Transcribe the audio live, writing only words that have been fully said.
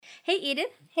Hey,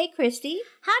 Edith. Hey, Christy.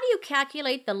 How do you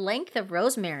calculate the length of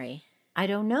rosemary? I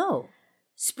don't know.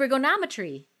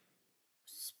 Sprigonometry.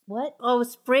 What? Oh,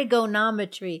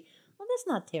 sprigonometry. Well, that's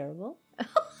not terrible.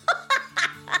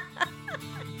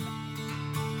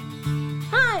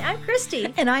 Hi, I'm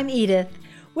Christy. And I'm Edith.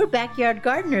 We're backyard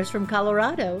gardeners from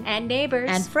Colorado. And neighbors.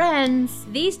 And friends.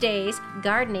 These days,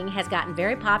 gardening has gotten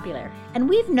very popular. And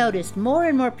we've noticed more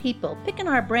and more people picking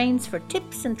our brains for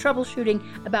tips and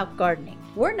troubleshooting about gardening.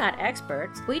 We're not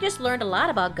experts. We just learned a lot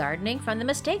about gardening from the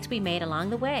mistakes we made along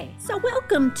the way. So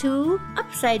welcome to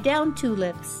Upside Down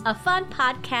Tulips, a fun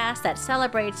podcast that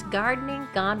celebrates gardening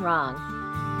gone wrong.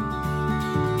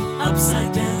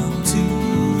 Upside Down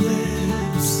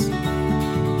Tulips.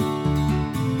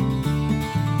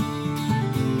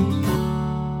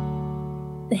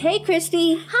 Hey,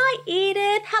 Christy. Hi,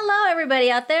 Edith. Hello,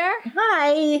 everybody out there.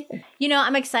 Hi. You know,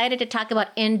 I'm excited to talk about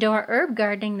indoor herb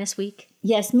gardening this week.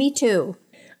 Yes, me too.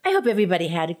 I hope everybody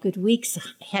had a good week. So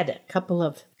I had a couple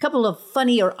of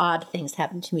funny or odd things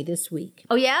happen to me this week.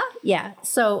 Oh, yeah? Yeah.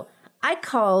 So I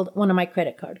called one of my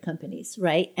credit card companies,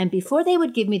 right? And before they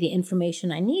would give me the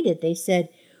information I needed, they said,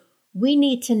 "We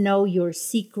need to know your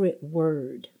secret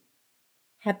word."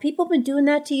 Have people been doing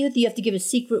that to you? Do you have to give a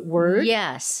secret word?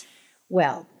 Yes.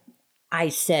 Well, I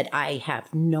said, I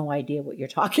have no idea what you're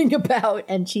talking about.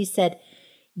 And she said,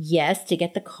 yes, to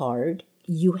get the card,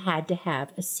 you had to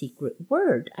have a secret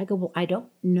word. I go, well, I don't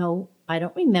know. I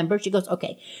don't remember. She goes,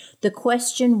 okay. The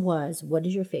question was, what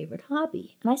is your favorite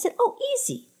hobby? And I said, oh,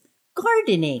 easy.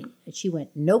 Gardening. And she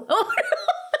went, nope. Oh.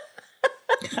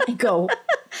 I go,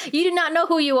 you do not know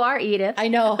who you are, Edith. I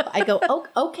know. I go, oh,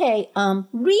 okay.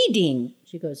 Reading.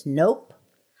 She goes, nope.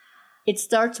 It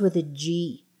starts with a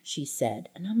G, she said.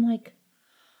 And I'm like,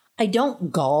 I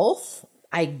don't golf.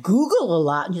 I Google a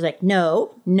lot. And she's like,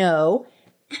 no. And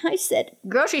I said,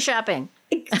 grocery shopping.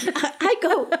 I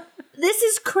go, this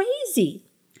is crazy.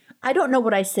 I don't know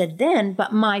what I said then,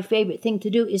 but my favorite thing to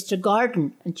do is to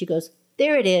garden. And she goes,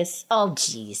 there it is. Oh,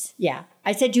 geez. Yeah.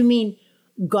 I said, you mean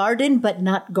garden, but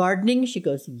not gardening? She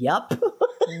goes, yup.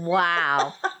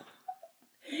 Wow.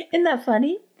 Isn't that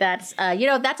funny? That's,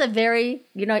 that's a very,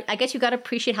 I guess you got to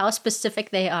appreciate how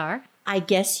specific they are. I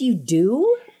guess you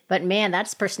do. But man,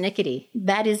 that's persnickety.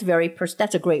 That is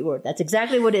that's a great word. That's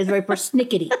exactly what it is, very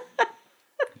persnickety.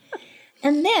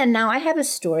 And then now I have a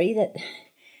story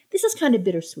this is kind of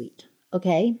bittersweet,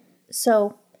 okay?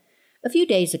 So a few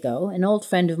days ago, an old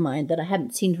friend of mine that I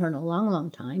haven't seen her in a long,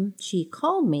 long time, she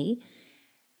called me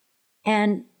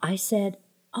and I said,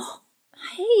 oh,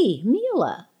 hey,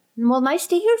 Mila. Well, nice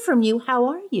to hear from you. How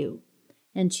are you?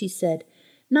 And she said,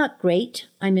 not great.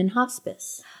 I'm in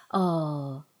hospice.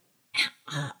 Oh.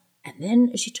 And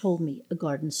then she told me a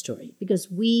garden story because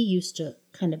we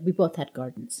both had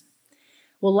gardens.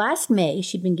 Well, last May,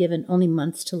 she'd been given only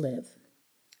months to live.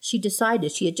 She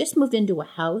decided, she had just moved into a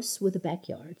house with a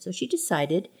backyard. So she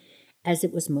decided, as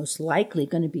it was most likely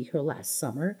going to be her last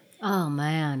summer. Oh,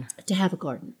 man. To have a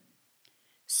garden.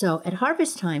 So at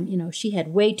harvest time, she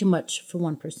had way too much for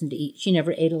one person to eat. She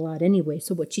never ate a lot anyway.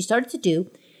 So what she started to do,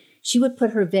 she would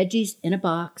put her veggies in a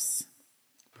box,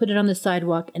 put it on the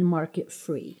sidewalk, and mark it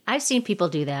free. I've seen people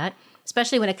do that,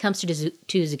 especially when it comes to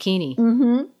zucchini.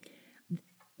 Mm-hmm.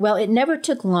 Well, it never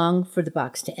took long for the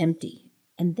box to empty.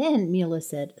 And then Mila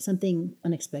said something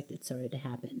unexpected started to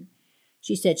happen.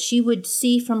 She said she would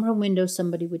see from her window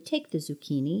somebody would take the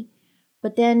zucchini,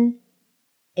 but then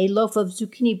a loaf of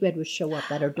zucchini bread would show up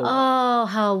at her door. Oh,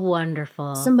 how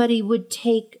wonderful. Somebody would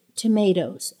take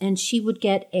tomatoes, and she would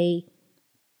get a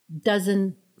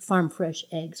dozen farm fresh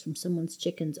eggs from someone's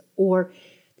chickens, or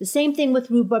the same thing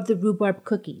with rhubarb, the rhubarb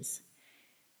cookies.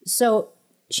 So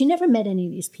she never met any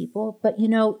of these people, but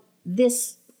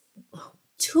this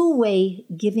two-way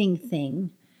giving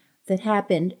thing that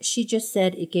happened, she just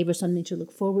said it gave her something to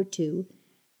look forward to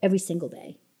every single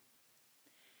day.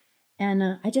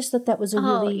 And I just thought that was a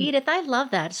really Edith, I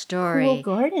love that story. Cool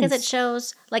garden. Because it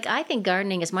shows, I think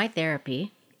gardening is my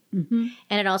therapy. Mm-hmm.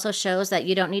 And it also shows that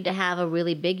you don't need to have a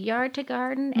really big yard to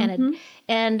garden. Mm-hmm.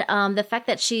 And the fact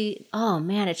that you're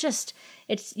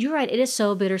right, it is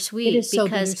so bittersweet. It is so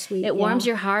because bittersweet, it warms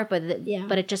your heart, but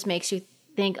it just makes you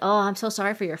think, oh, I'm so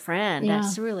sorry for your friend. Yeah.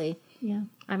 That's really, Yeah.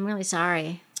 I'm really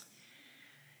sorry.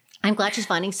 I'm glad she's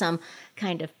finding some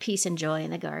kind of peace and joy in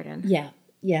the garden.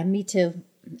 Yeah, me too.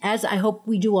 As I hope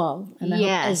we do all. And I hope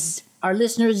Yes. as our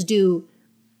listeners do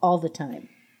all the time.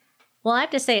 Well, I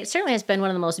have to say, it certainly has been one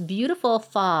of the most beautiful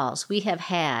falls we have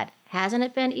had. Hasn't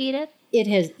it been, Edith? It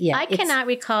has, yeah. I cannot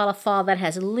recall a fall that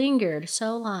has lingered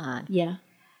so long. Yeah.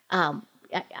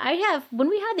 I have, when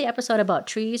we had the episode about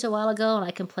trees a while ago, and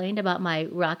I complained about my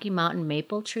Rocky Mountain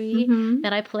maple tree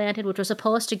that I planted, which was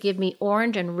supposed to give me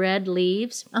orange and red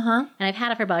leaves. Uh-huh. And I've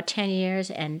had it for about 10 years,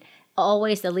 and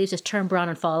always the leaves just turn brown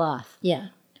and fall off. Yeah.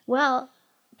 Well,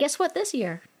 guess what this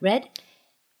year? Red?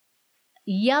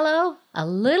 Yellow, a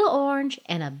little orange,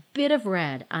 and a bit of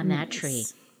red on that tree.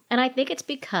 And I think it's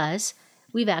because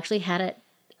we've actually had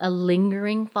a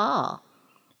lingering fall.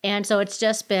 And so it's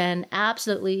just been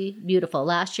absolutely beautiful.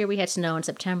 Last year we had snow in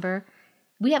September.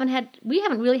 We haven't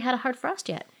really had a hard frost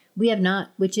yet. We have not,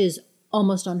 which is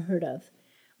almost unheard of.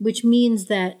 Which means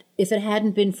that if it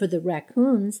hadn't been for the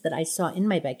raccoons that I saw in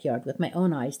my backyard with my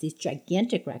own eyes, these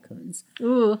gigantic raccoons.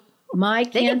 Ooh, My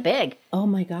they get big. Oh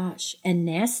my gosh, and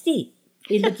nasty.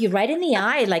 They look you right in the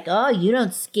eye like, oh, you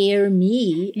don't scare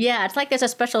me. Yeah, it's like there's a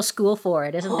special school for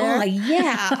it, isn't Oh, there?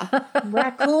 yeah.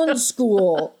 Raccoon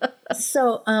school.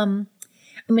 So, I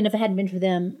mean, if it hadn't been for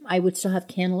them, I would still have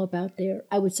cantaloupe out there.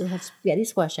 I would still have spaghetti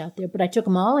squash out there. But I took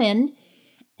them all in.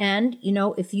 And, you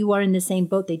know, if you are in the same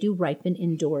boat, they do ripen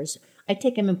indoors. I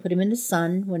take them and put them in the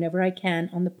sun whenever I can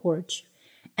on the porch.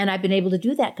 And I've been able to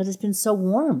do that because it's been so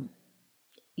warm.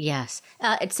 Yes.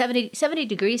 It's 70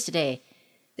 degrees today.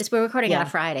 We're recording on Yeah. a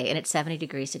Friday, and it's 70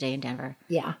 degrees today in Denver.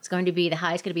 Yeah. It's going to be, the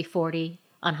high is going to be 40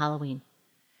 on Halloween.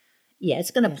 Yeah,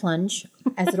 it's going to plunge,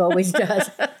 as it always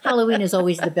does. Halloween is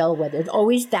always the bellwether. It's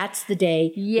always, that's the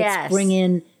day. Yes. Let's bring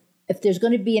in, if there's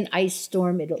going to be an ice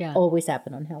storm, it'll Yeah. always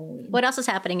happen on Halloween. What else is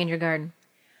happening in your garden?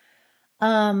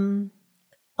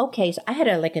 Okay, so I had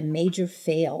a major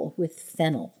fail with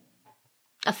fennel.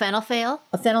 A fennel fail?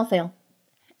 A fennel fail.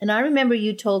 And I remember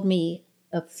you told me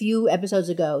a few episodes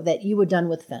ago that you were done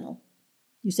with fennel.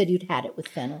 You said you'd had it with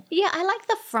fennel. Yeah, I like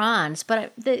the fronds,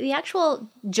 but the actual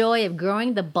joy of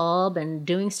growing the bulb and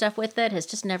doing stuff with it has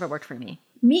just never worked for me.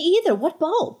 Me either. What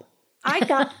bulb? It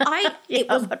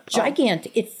was what bulb?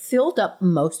 gigantic. It filled up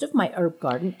most of my herb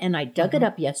garden, and I dug it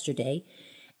up yesterday,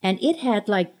 and it had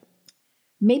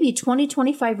maybe 20,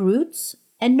 25 roots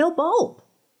and no bulb.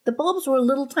 The bulbs were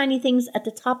little tiny things at the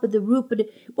top of the root, but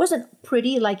it wasn't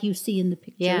pretty like you see in the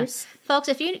pictures. Yes. Folks,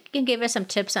 if you can give us some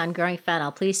tips on growing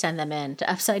fennel, please send them in to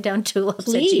upsidedowntulips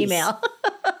Please. @gmail.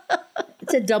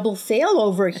 It's a double fail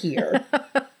over here.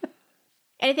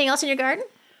 Anything else in your garden?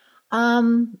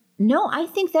 No, I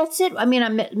think that's it. I mean,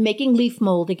 I'm making leaf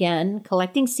mold again,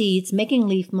 collecting seeds, making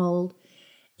leaf mold,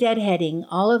 deadheading,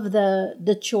 all of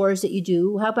the chores that you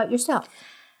do. How about yourself?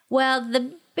 Well,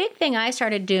 the big thing I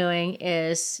started doing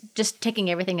is just taking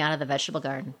everything out of the vegetable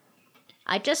garden.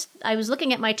 I was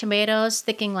looking at my tomatoes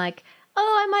thinking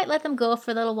I might let them go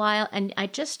for a little while. And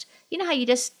you know how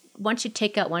once you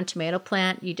take out one tomato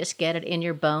plant, you just get it in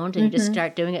your bones and you just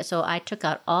start doing it. So I took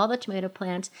out all the tomato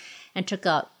plants and took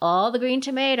out all the green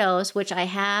tomatoes, which I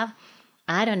have,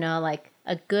 I don't know,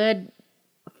 a good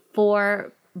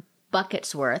 4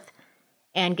 buckets worth.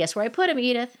 And guess where I put them,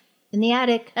 Edith? In the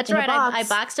attic. That's in a right. box. I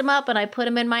boxed them up and I put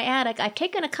them in my attic. I've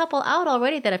taken a couple out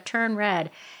already that have turned red.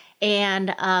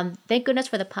 And thank goodness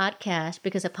for the podcast,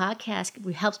 because the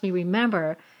podcast helps me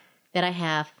remember that I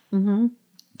have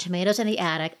tomatoes in the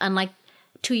attic, unlike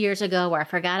 2 years ago where I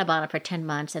forgot about them for 10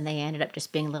 months and they ended up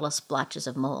just being little splotches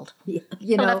of mold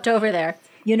left over there.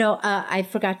 I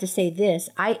forgot to say this.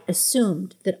 I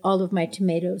assumed that all of my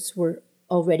tomatoes were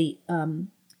already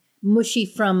mushy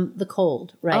from the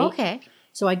cold, right? Okay.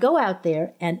 So I go out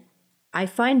there and I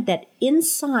find that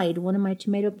inside one of my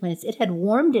tomato plants, it had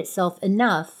warmed itself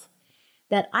enough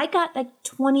that I got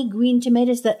 20 green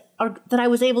tomatoes that I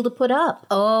was able to put up.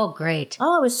 Oh, great.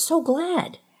 Oh, I was so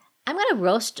glad. I'm going to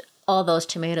roast all those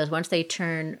tomatoes once they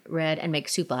turn red and make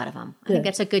soup out of them. I think Good.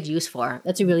 that's a good use for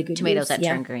That's a really good tomatoes use, that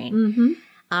yeah. turn green.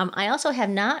 I also have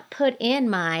not put in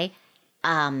my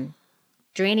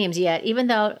geraniums yet, even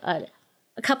though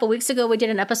a couple weeks ago we did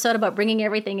an episode about bringing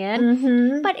everything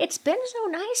in. But it's been so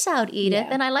nice out, Edith,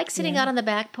 Yeah. and I like sitting out on the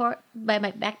back by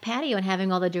my back patio and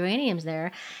having all the geraniums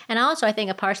there. And also, I think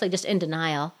I'm partially just in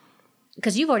denial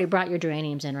because you've already brought your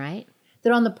geraniums in, right?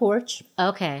 They're on the porch,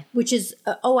 Okay. which is,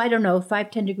 I don't know,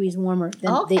 5-10 degrees warmer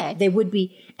than Okay. they would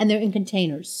be. And they're in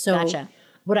containers. So Gotcha.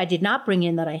 what I did not bring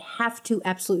in that I have to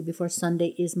absolutely before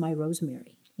Sunday is my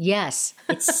rosemary. Yes.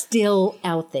 It's still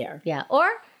out there. Yeah. Or,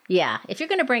 yeah, if you're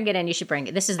going to bring it in, you should bring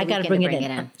it. This is the I got to weekend bring to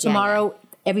it in. Yeah, Tomorrow,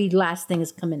 every last thing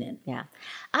is coming in. Yeah.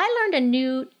 I learned a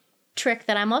new trick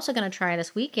that I'm also going to try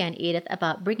this weekend, Edith,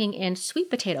 about bringing in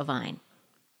sweet potato vine.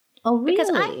 Oh, really? Because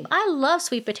I love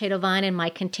sweet potato vine in my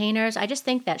containers. I just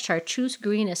think that chartreuse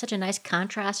green is such a nice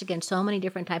contrast against so many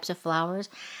different types of flowers.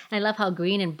 And I love how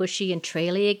green and bushy and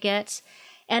traily it gets.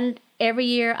 And every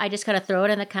year I just got to throw it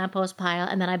in the compost pile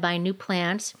and then I buy new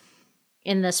plants.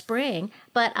 in the spring.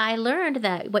 But I learned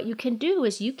that what you can do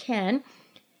is you can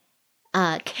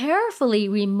carefully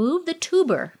remove the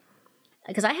tuber,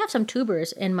 because I have some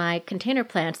tubers in my container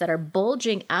plants that are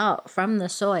bulging out from the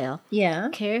soil. Yeah.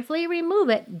 Carefully remove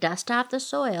it, dust off the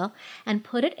soil, and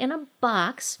put it in a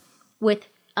box with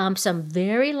some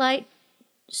very light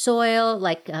soil,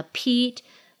 like peat,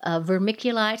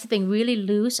 vermiculite, something really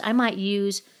loose. I might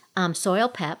use soil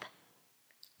pep,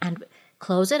 and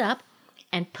close it up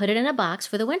and put it in a box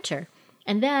for the winter.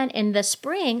 And then in the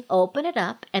spring, open it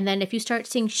up, and then if you start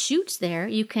seeing shoots there,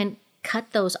 you can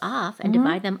cut those off and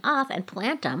divide them off and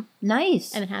plant them.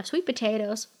 Nice. And then have sweet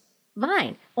potatoes.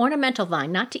 Vine. Ornamental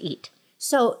vine, not to eat.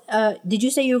 So, did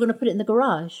you say you were going to put it in the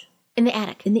garage? In the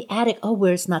attic. In the attic. Oh,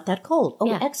 where it's not that cold. Oh,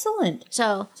 Yeah. excellent.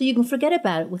 So you can forget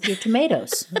about it with your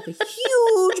tomatoes. With a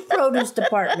huge produce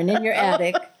department in your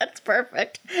attic. that's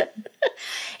perfect.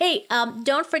 Hey,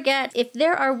 don't forget, if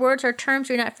there are words or terms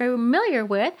you're not familiar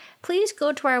with, please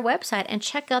go to our website and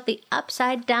check out the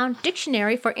Upside Down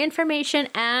Dictionary for information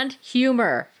and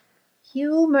humor.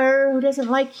 Humor. Who doesn't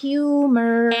like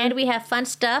humor? And we have fun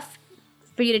stuff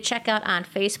for you to check out on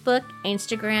Facebook,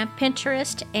 Instagram,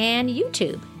 Pinterest, and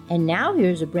YouTube. And now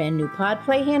here's a brand new pod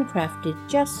play handcrafted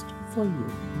just for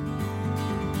you.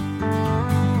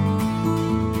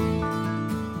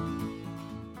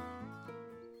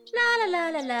 La la la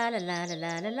la la la la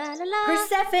la la la la la.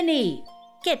 Persephone,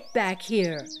 get back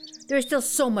here. There's still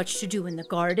so much to do in the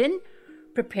garden.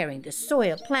 Preparing the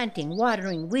soil, planting,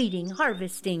 watering, weeding,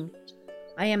 harvesting.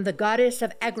 I am the goddess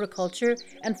of agriculture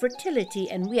and fertility,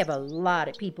 and we have a lot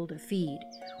of people to feed.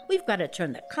 We've got to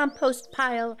turn the compost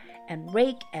pile and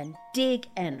rake and dig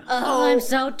and Oh, I'm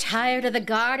so tired of the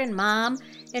garden, Mom.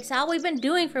 It's all we've been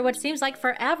doing for what seems like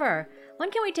forever.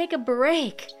 When can we take a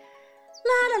break?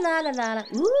 La la la la la la.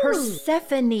 Ooh.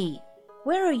 Persephone,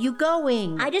 where are you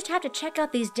going? I just have to check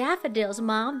out these daffodils,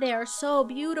 Mom. They are so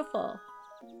beautiful.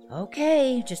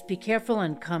 Okay, just be careful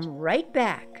and come right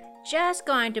back. Just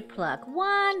going to pluck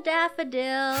one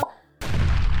daffodil.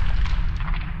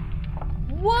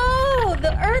 Whoa!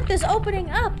 The earth is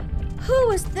opening up. Who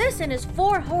is this in his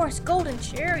 4-horse golden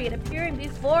chariot appearing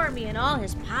before me in all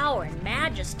his power and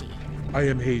majesty? I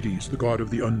am Hades, the god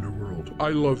of the underworld. I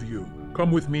love you.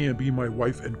 Come with me and be my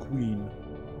wife and queen.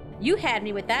 You had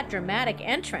me with that dramatic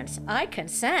entrance. I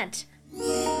consent.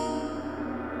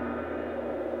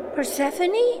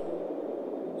 Persephone?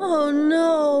 Oh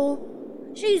no!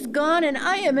 She's gone and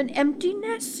I am an empty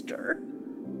nester.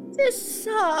 This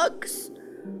sucks.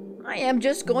 I am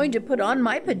just going to put on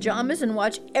my pajamas and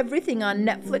watch everything on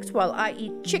Netflix while I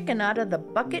eat chicken out of the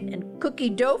bucket and cookie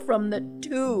dough from the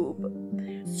tube.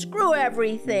 Screw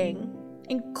everything,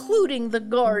 including the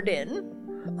garden.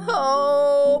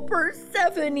 Oh,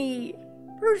 Persephone!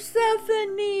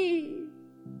 Persephone!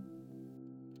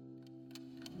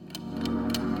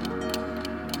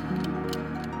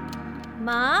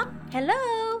 Mom?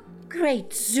 Hello?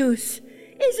 Great Zeus!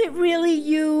 Is it really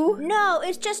you? No,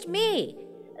 it's just me.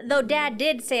 Though Dad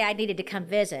did say I needed to come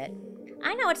visit.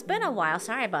 I know it's been a while,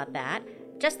 sorry about that.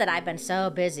 Just that I've been so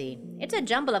busy. It's a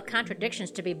jumble of contradictions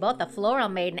to be both a floral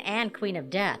maiden and queen of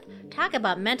death. Talk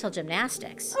about mental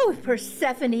gymnastics. Oh,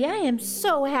 Persephone, I am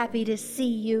so happy to see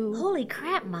you. Holy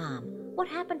crap, Mom. What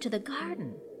happened to the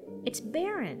garden? It's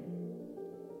barren.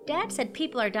 Dad said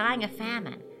people are dying of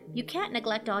famine. You can't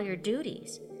neglect all your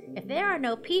duties. If there are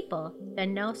no people,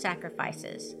 then no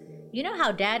sacrifices. You know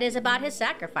how Dad is about his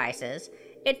sacrifices.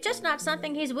 It's just not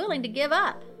something he's willing to give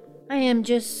up. I am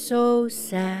just so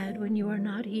sad when you are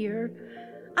not here.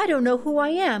 I don't know who I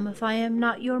am if I am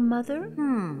not your mother.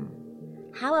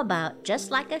 How about, just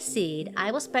like a seed,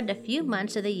 I will spend a few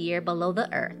months of the year below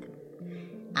the earth.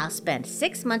 I'll spend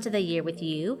 6 months of the year with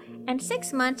you and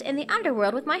 6 months in the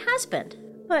underworld with my husband.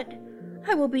 But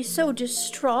I will be so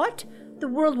distraught. The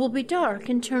world will be dark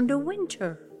and turn to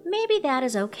winter. Maybe that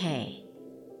is okay.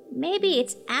 Maybe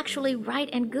it's actually right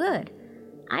and good.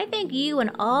 I think you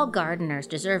and all gardeners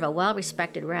deserve a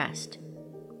well-respected rest.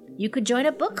 You could join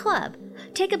a book club,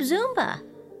 take up Zumba,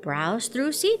 browse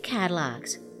through seed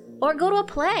catalogs, or go to a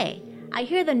play. I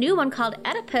hear the new one called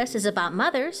Oedipus is about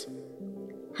mothers.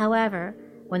 However,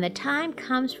 when the time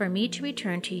comes for me to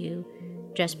return to you,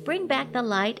 just bring back the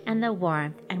light and the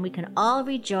warmth, and we can all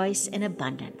rejoice in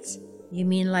abundance. You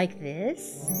mean like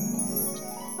this?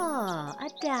 Oh, a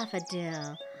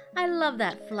daffodil. I love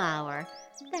that flower.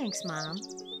 Thanks, Mom.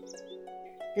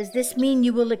 Does this mean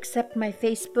you will accept my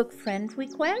Facebook friend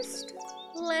request?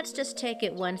 Let's just take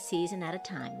it one season at a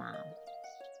time, Mom.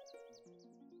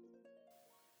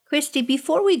 Christy,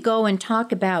 before we go and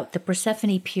talk about the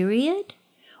Persephone period,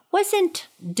 wasn't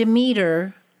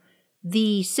Demeter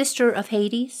the sister of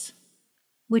Hades?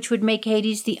 Which would make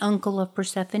Hades the uncle of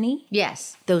Persephone?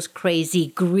 Yes. Those crazy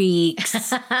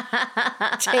Greeks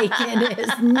taking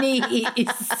his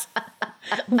niece.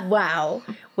 Wow.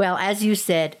 Well, as you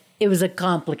said, it was a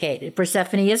complicated.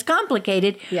 Persephone is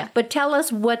complicated. Yeah. But tell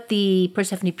us what the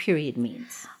Persephone period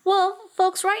means. Well,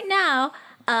 folks, right now,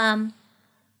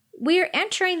 we're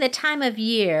entering the time of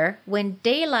year when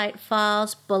daylight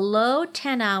falls below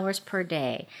 10 hours per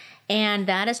day. And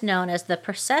that is known as the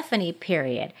Persephone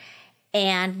period.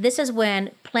 And this is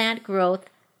when plant growth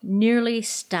nearly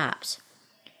stops.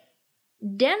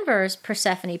 Denver's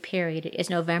Persephone period is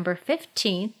November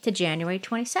 15th to January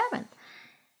 27th.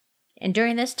 And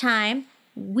during this time,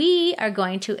 we are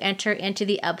going to enter into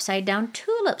the Upside Down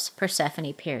Tulips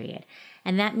Persephone period.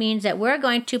 And that means that we're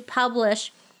going to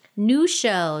publish new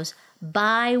shows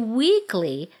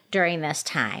bi-weekly during this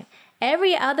time.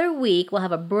 Every other week, we'll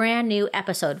have a brand new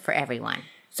episode for everyone.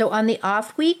 So on the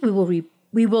off week,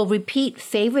 we will repeat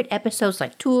favorite episodes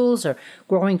like Tools or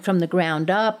Growing from the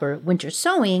Ground Up or Winter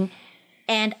Sowing.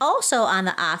 And also on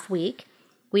the off week,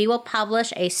 we will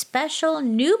publish a special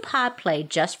new pod play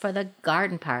just for the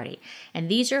garden party. And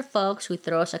these are folks who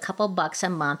throw us a couple bucks a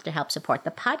month to help support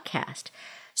the podcast.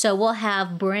 So we'll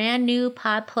have brand new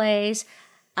pod plays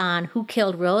on Who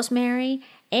Killed Rosemary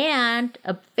and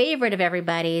a favorite of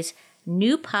everybody's,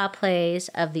 new pod plays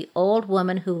of The Old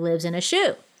Woman Who Lives in a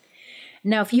Shoe.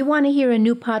 Now, if you want to hear a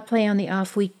new pod play on the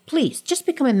off week, please just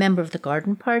become a member of the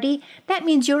garden party. That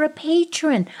means you're a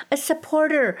patron, a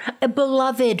supporter, a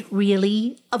beloved,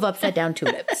 really, of Upside Down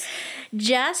Tulips.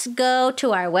 Just go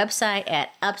to our website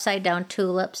at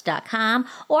upsidedowntulips.com,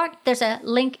 or there's a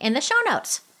link in the show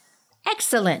notes.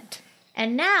 Excellent.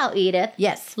 And now, Edith,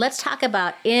 Yes. let's talk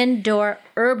about indoor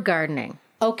herb gardening.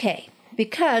 Okay,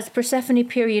 because Persephone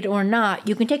period or not,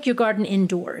 you can take your garden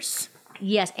indoors.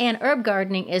 Yes, and herb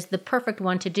gardening is the perfect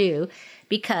one to do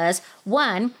because,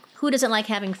 one, who doesn't like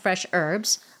having fresh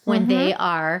herbs when they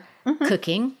are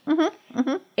cooking?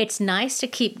 It's nice to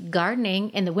keep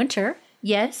gardening in the winter.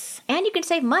 Yes. And you can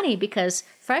save money because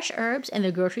fresh herbs in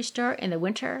the grocery store in the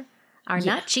winter are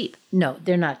not cheap. No,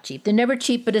 they're not cheap. They're never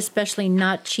cheap, but especially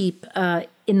not cheap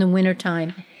in the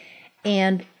wintertime.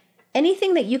 And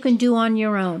anything that you can do on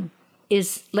your own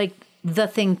is like the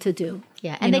thing to do.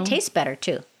 Yeah, and they taste better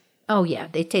too. Oh, yeah,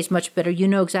 they taste much better. You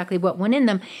know exactly what went in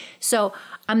them. So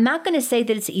I'm not going to say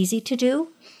that it's easy to do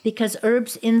because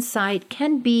herbs inside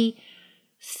can be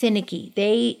finicky.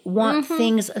 They want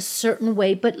things a certain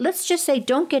way. But let's just say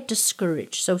don't get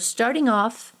discouraged. So starting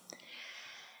off.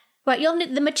 But you'll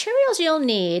need, the materials you'll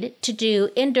need to do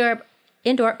indoor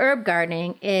herb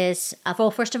gardening is,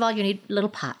 well, first of all, you need little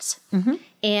pots.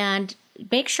 And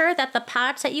make sure that the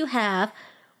pots that you have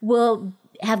will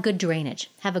have good drainage,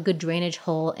 have a good drainage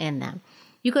hole in them.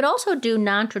 You could also do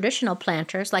non-traditional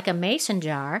planters like a mason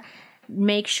jar.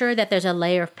 Make sure that there's a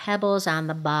layer of pebbles on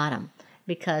the bottom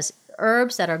because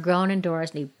herbs that are grown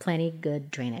indoors need plenty good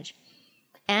drainage.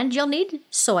 And you'll need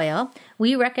soil.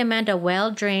 We recommend a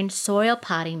well-drained soil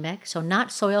potting mix, so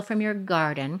not soil from your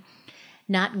garden,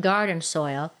 not garden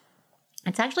soil.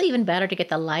 It's actually even better to get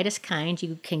the lightest kind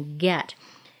you can get.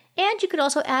 And you could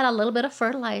also add a little bit of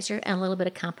fertilizer and a little bit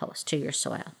of compost to your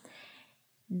soil.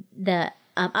 The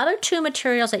other two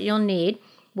materials that you'll need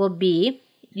will be,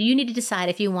 you need to decide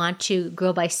if you want to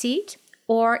grow by seed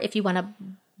or if you want to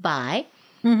buy.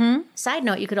 Side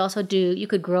note, you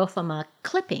could grow from a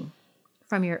clipping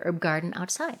from your herb garden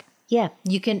outside. Yeah,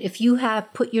 you can, if you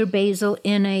have put your basil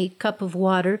in a cup of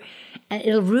water, and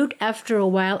it'll root after a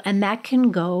while, and that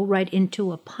can go right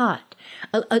into a pot.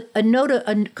 A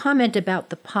comment about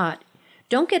the pot.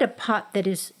 Don't get a pot that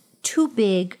is too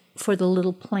big for the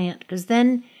little plant, because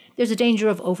then there's a danger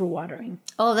of overwatering.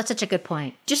 Oh, that's such a good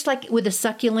point. Just like with a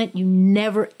succulent, you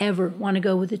never, ever want to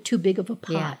go with a too big of a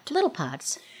pot. Yeah, little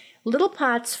pots. Little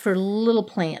pots for little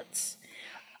plants.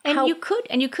 And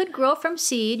you could grow from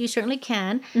seed. You certainly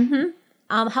can.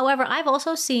 However, I've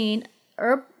also seen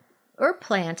herb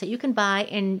plants that you can buy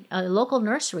in a local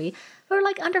nursery for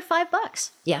like under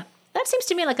 $5. Yeah. That seems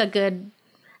to me like a good.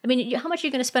 I mean, how much are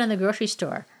you going to spend in the grocery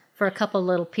store for a couple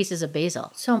little pieces of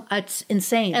basil? So it's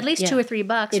insane. At least $2 or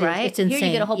 $3, right? It's insane. Here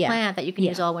you get a whole Yeah. plant that you can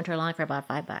use all winter long for about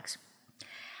 $5.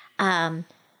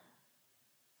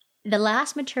 The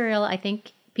last material I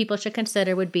think people should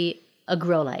consider would be a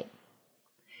grow light.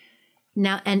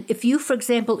 Now, and if you, for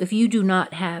example, if you do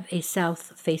not have a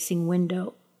south-facing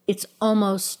window, it's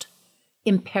almost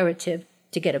imperative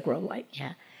to get a grow light.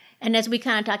 Yeah. And as we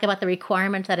kind of talk about the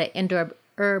requirements that an indoor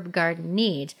herb garden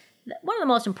needs, one of the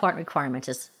most important requirements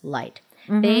is light.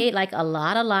 They like a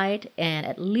lot of light and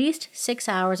at least 6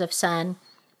 hours of sun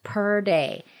per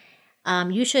day.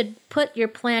 You should put your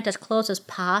plant as close as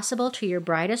possible to your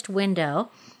brightest window.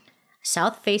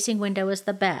 South-facing window is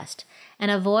the best.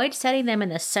 And avoid setting them in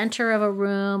the center of a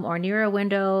room or near a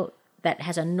window that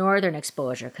has a northern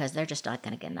exposure because they're just not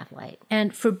going to get enough light.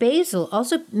 And for basil,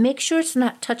 also make sure it's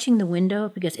not touching the window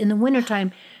because in the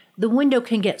wintertime, the window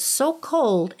can get so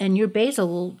cold and your basil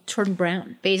will turn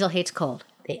brown. Basil hates cold.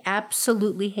 They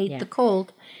absolutely hate the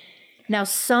cold. Now,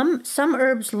 some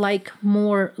herbs like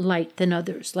more light than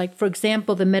others. Like, for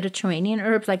example, the Mediterranean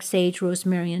herbs like sage,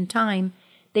 rosemary, and thyme,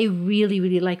 they really,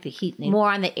 really like the heat.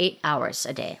 More on the 8 hours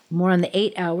a day. More on the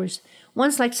 8 hours.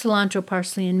 Ones like cilantro,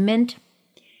 parsley, and mint,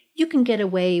 you can get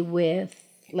away with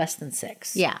less than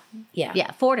 6. Yeah. Yeah.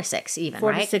 Yeah, 4 to 6 even, 4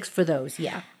 right? to 6 for those,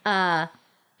 yeah.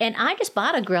 And I just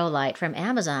bought a grow light from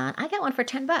Amazon. I got one for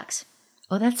 $10.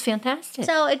 Oh, that's fantastic.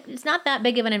 So it's not that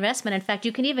big of an investment. In fact,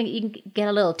 you can get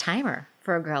a little timer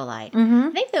for a grow light. I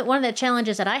think that one of the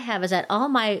challenges that I have is that all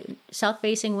my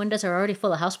south-facing windows are already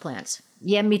full of houseplants.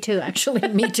 Yeah, me too, actually.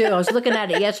 Me too. I was looking at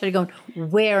it yesterday going,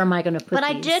 where am I going to put But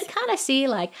these? I did kind of see,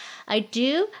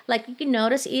 you can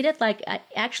notice, Edith,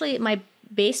 actually my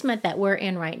basement that we're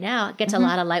in right now gets a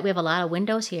lot of light. We have a lot of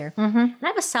windows here. And I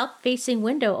have a south-facing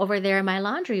window over there in my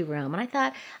laundry room. And I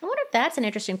thought, I wonder if that's an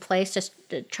interesting place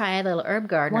to try a little herb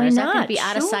garden. Why Is that not? going to be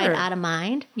out of sight, Sure. out of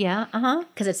mind? Yeah,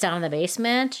 Because it's down in the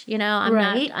basement.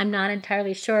 Right. I'm not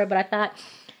entirely sure. But I thought,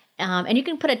 and you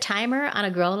can put a timer on a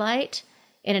grow light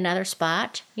in another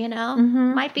spot,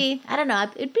 Might be, I don't know.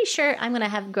 It'd be sure I'm going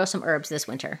to grow some herbs this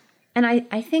winter. And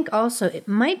I think also it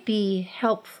might be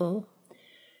helpful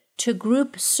to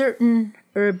group certain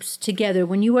herbs together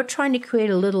when you are trying to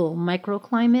create a little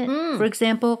microclimate. For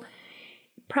example,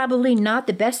 probably not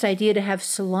the best idea to have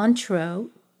cilantro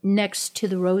next to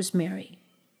the rosemary.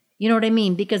 You know what I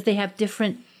mean? Because they have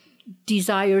different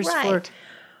desires Right.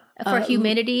 For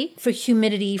humidity. for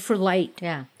humidity, for light.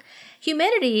 Yeah.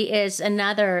 Humidity is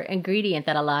another ingredient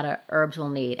that a lot of herbs will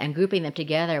need, and grouping them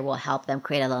together will help them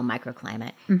create a little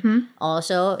microclimate.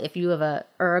 Also, if you have a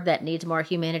herb that needs more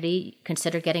humidity,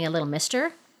 consider getting a little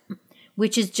mister.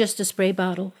 Which is just a spray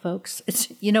bottle, folks.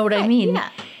 You know what I mean? Yeah.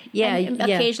 Yeah, And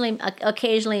yeah.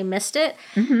 occasionally mist it,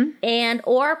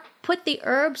 or put the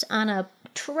herbs on a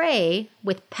tray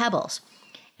with pebbles,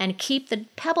 and keep the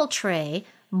pebble tray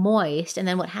moist. And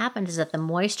then what happens is that the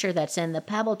moisture that's in the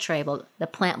pebble tray the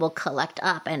plant will collect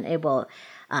up, and it will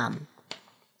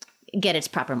get its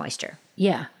proper moisture.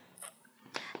 Yeah.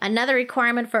 Another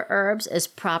requirement for herbs is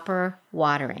proper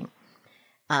watering.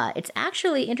 It's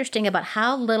actually interesting about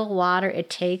how little water it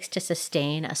takes to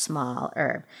sustain a small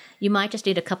herb. You might just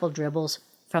need a couple dribbles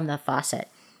from the faucet.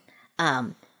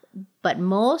 But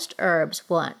most herbs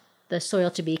want the soil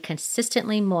to be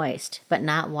consistently moist, but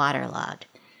not waterlogged.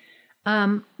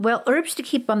 Well, herbs to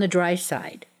keep on the dry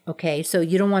side. Okay, so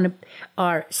you don't want to,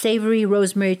 are savory,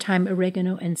 rosemary, thyme,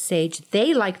 oregano, and sage.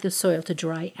 They like the soil to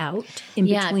dry out in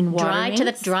between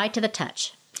waterings. dry to the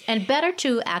touch. And better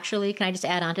to actually, can I just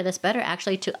add on to this? Better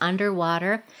actually to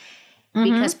underwater,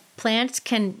 because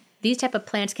these type of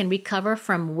plants can recover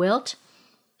from wilt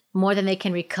more than they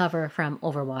can recover from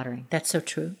overwatering. That's so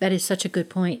true. That is such a good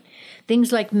point.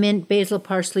 Things like mint, basil,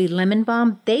 parsley, lemon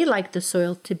balm, they like the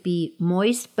soil to be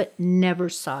moist but never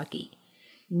soggy.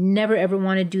 Never ever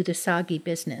want to do the soggy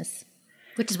business.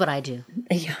 Which is what I do.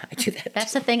 Yeah, I do that.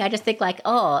 That's the thing. I just think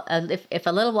if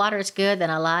a little water is good, then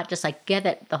a lot, just get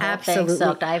it, the whole thing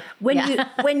soaked.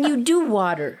 When you do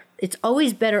water, it's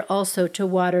always better also to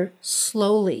water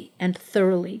slowly and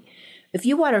thoroughly. If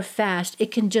you water fast,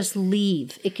 it can just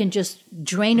leave. It can just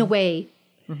drain away.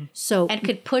 So and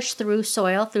could push through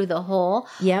soil through the hole.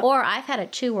 Yep. Or I've had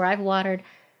it too, where I've watered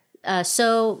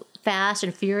so fast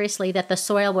and furiously that the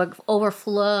soil would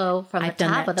overflow from the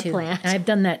top of the plant. I've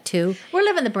done that too. We're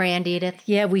living the brand, Edith.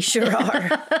 Yeah, we sure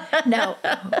are. Now,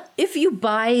 if you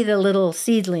buy the little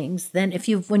seedlings, then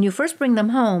when you first bring them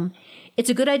home, it's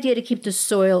a good idea to keep the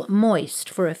soil moist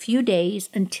for a few days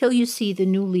until you see the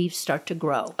new leaves start to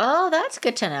grow. Oh, that's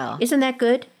good to know. Isn't that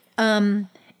good? And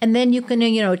then you can,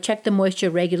 check the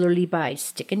moisture regularly by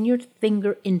sticking your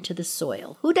finger into the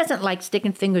soil. Who doesn't like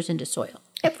sticking fingers into soil?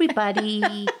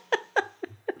 Everybody.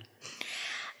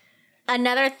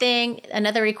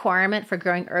 Another requirement for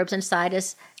growing herbs inside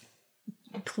is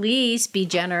please be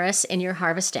generous in your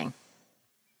harvesting.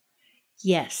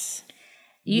 Yes.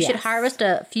 You should harvest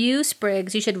a few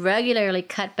sprigs. You should regularly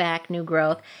cut back new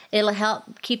growth. It'll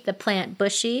help keep the plant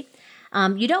bushy.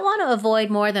 You don't want to avoid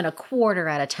more than a quarter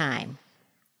at a time,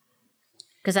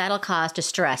 because that'll cause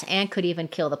distress and could even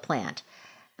kill the plant.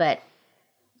 But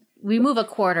remove a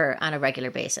quarter on a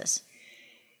regular basis.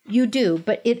 You do,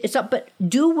 but but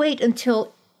do wait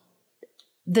until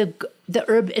the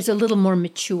herb is a little more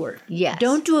mature. Yes.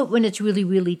 Don't do it when it's really,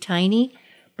 really tiny.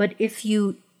 But if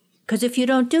you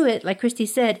don't do it, like Christy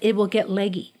said, it will get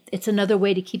leggy. It's another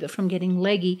way to keep it from getting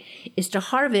leggy is to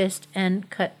harvest and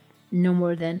cut no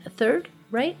more than a third,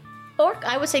 right? Or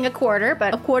I was saying a quarter,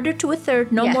 but A quarter to a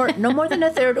third, no more than a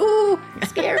third. Ooh,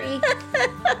 scary.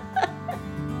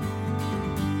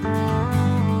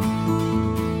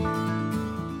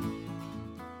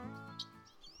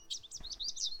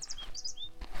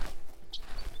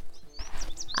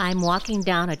 I'm walking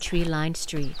down a tree-lined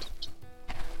street.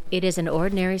 It is an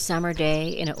ordinary summer day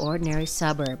in an ordinary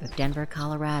suburb of Denver,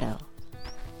 Colorado.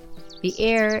 The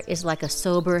air is like a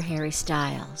sober Harry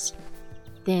Styles,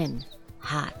 thin,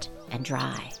 hot, and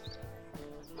dry.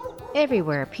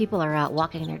 Everywhere, people are out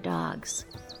walking their dogs,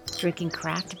 drinking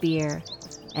craft beer,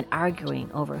 and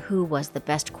arguing over who was the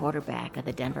best quarterback of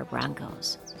the Denver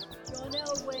Broncos. John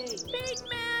Elway. Peyton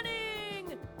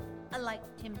Manning. I like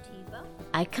Tim Tebow.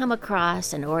 I come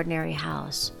across an ordinary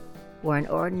house where an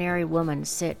ordinary woman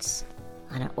sits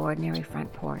on an ordinary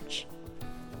front porch.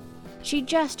 She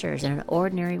gestures in an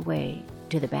ordinary way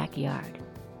to the backyard.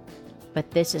 But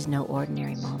this is no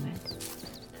ordinary moment.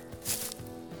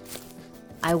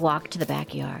 I walk to the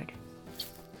backyard.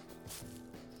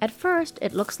 At first,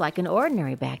 it looks like an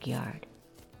ordinary backyard.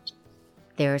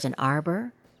 There is an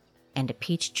arbor and a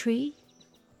peach tree,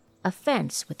 a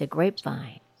fence with a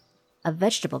grapevine, a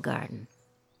vegetable garden,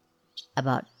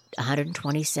 about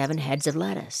 127 heads of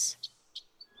lettuce.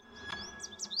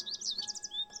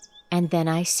 And then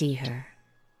I see her.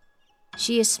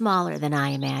 She is smaller than I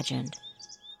imagined.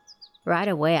 Right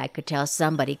away, I could tell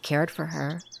somebody cared for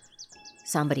her.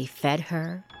 Somebody fed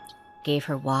her, gave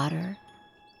her water,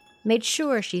 made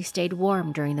sure she stayed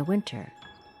warm during the winter.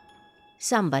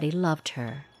 Somebody loved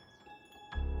her.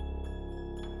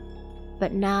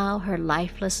 But now her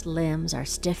lifeless limbs are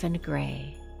stiff and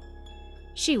gray.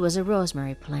 She was a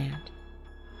rosemary plant,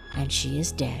 and she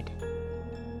is dead.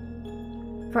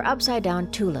 For Upside Down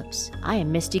Tulips, I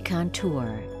am Misty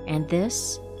Contour, and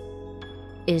this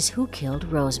is Who Killed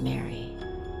Rosemary.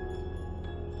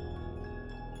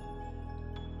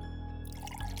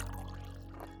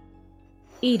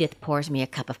 Edith pours me a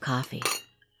cup of coffee.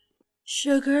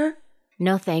 Sugar?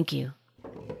 No, thank you.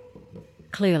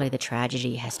 Clearly the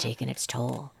tragedy has taken its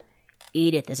toll.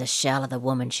 Edith is a shell of the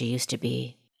woman she used to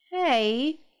be.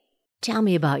 Hey. Tell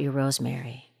me about your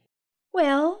Rosemary.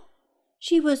 Well,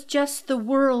 she was just the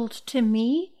world to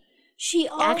me. She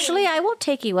always... Actually, I will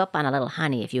take you up on a little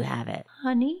honey if you have it.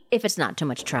 Honey? If it's not too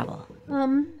much trouble.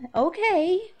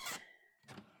 Okay.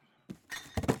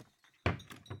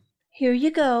 Here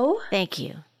you go. Thank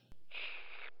you.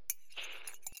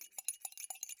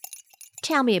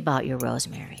 Tell me about your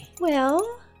Rosemary.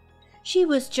 Well, she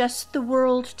was just the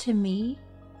world to me.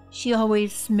 She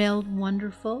always smelled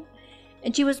wonderful,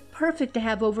 and she was perfect to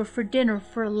have over for dinner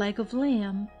for a leg of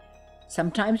lamb.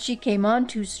 Sometimes she came on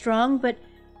too strong, but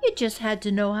you just had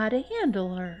to know how to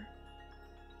handle her.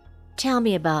 Tell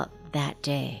me about that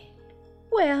day.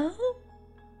 Well,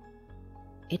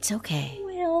 It's okay.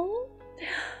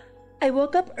 I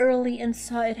woke up early and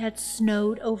saw it had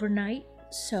snowed overnight,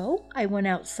 so I went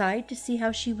outside to see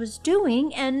how she was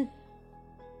doing, and...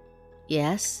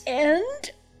 Yes?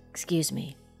 Excuse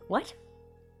me. What?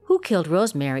 Who Killed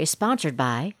Rosemary is sponsored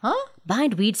by Huh?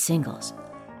 Bindweed Singles.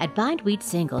 At Bindweed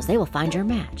Singles, they will find your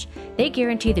match. They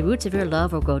guarantee the roots of your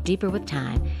love will grow deeper with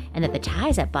time and that the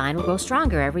ties that bind will grow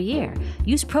stronger every year.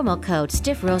 Use promo code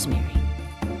StiffRosemary.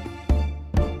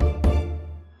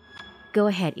 Go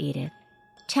ahead, Edith.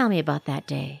 Tell me about that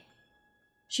day.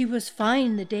 She was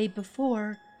fine the day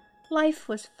before. Life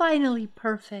was finally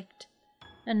perfect.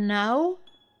 And now,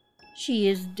 she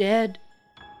is dead.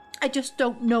 I just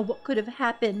don't know what could have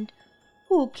happened.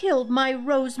 Who killed my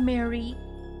Rosemary?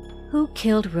 Who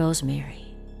Killed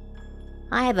Rosemary?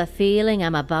 I have a feeling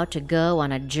I'm about to go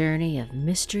on a journey of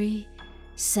mystery,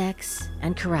 sex,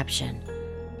 and corruption.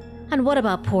 And what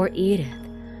about poor Edith?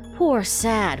 Poor,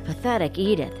 sad, pathetic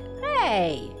Edith.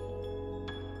 Hey!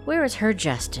 Where is her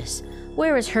justice?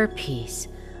 Where is her peace?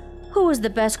 Who is the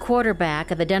best quarterback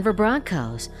of the Denver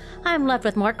Broncos? I'm left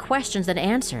with more questions than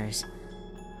answers.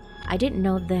 I didn't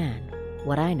know then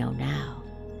what I know now.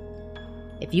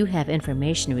 If you have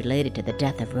information related to the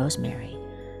death of Rosemary,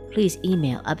 please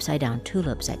email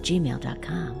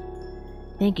upsidedowntulips@gmail.com.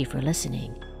 Thank you for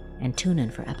listening, and tune in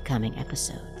for upcoming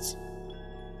episodes.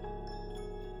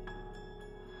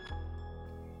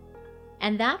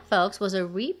 And that, folks, was a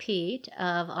repeat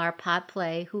of our pod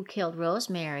play, Who Killed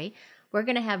Rosemary. We're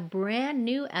going to have brand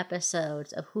new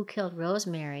episodes of Who Killed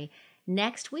Rosemary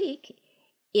next week.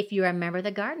 If you remember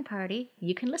the garden party,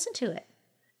 you can listen to it.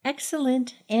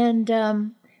 Excellent.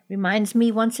 And reminds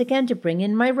me once again to bring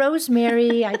in my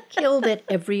rosemary. I killed it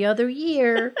every other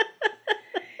year.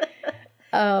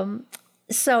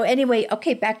 So anyway,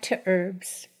 okay, back to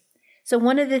herbs. So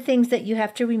one of the things that you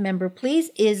have to remember,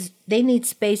 please, is they need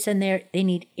space in there. They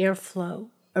need airflow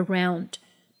around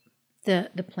the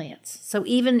plants. So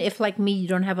even if, like me, you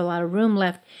don't have a lot of room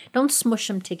left, don't smush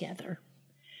them together.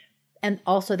 And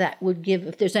also that would give,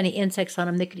 if there's any insects on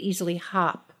them, they could easily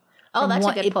hop. Oh, that's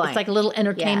a good point. It's like a little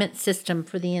entertainment system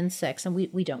for the insects, and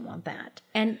we don't want that.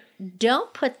 And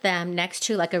don't put them next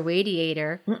to like a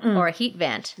radiator or a heat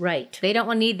vent. Right. They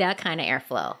don't need that kind of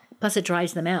airflow. Plus it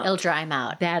dries them out. It'll dry them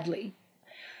out. Badly.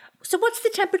 So what's the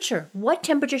temperature? What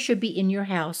temperature should be in your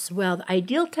house? Well, the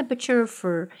ideal temperature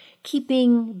for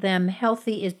keeping them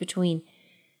healthy is between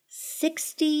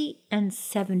 60 and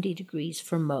 70 degrees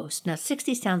for most. Now,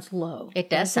 60 sounds low. It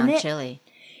does doesn't sound it? chilly.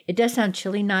 It does sound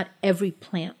chilly. Not every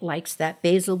plant likes that.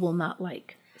 Basil will not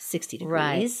like 60 degrees.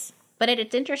 Right. But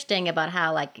it's interesting about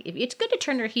how, like, it's good to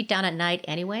turn your heat down at night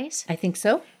anyways, I think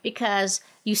so. because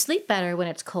you sleep better when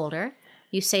it's colder.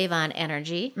 You save on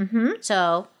energy. Mm-hmm.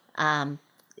 So, and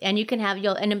you can have,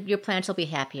 and your plants will be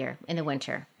happier in the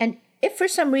winter. And if for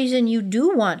some reason you do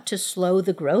want to slow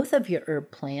the growth of your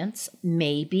herb plants,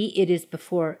 maybe it's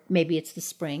the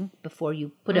spring before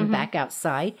you put them back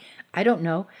outside. I don't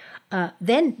know.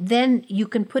 Then you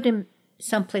can put them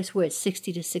someplace where it's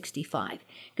 60 to 65,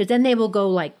 because then they will go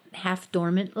like half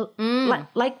dormant,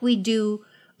 like we do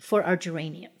for our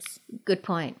geraniums. Good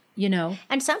point. You know,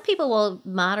 And some people will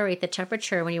moderate the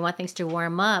temperature when you want things to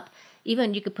warm up.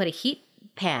 Even you could put a heat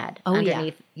pad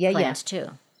underneath plants too.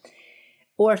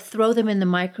 or throw them in the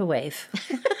microwave.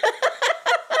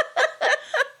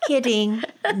 Kidding.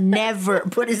 Never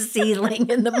put a seedling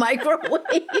in the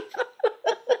microwave.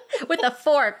 With a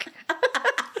fork.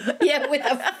 Yeah, with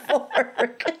a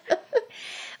fork.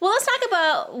 Well, let's talk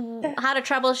about how to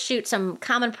troubleshoot some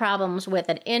common problems with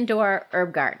an indoor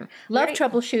herb garden. Love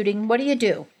troubleshooting. What do you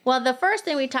do? Well, the first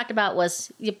thing we talked about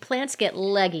was your plants get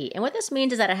leggy. And what this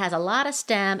means is that it has a lot of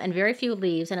stem and very few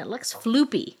leaves, and it looks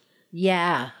floopy.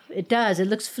 Yeah, it does. It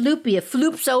looks floopy. It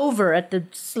floops over at the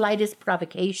slightest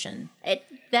provocation.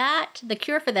 The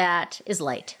cure for that is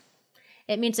light.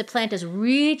 It means the plant is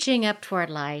reaching up toward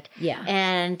light. Yeah.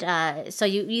 And so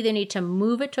you either need to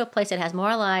move it to a place that has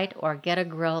more light or get a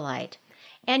grow light.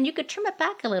 And you could trim it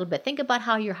back a little bit. Think about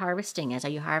how your harvesting is. Are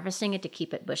you harvesting it to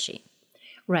keep it bushy?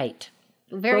 Right.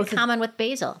 Very common with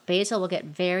basil. Basil will get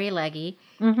very leggy.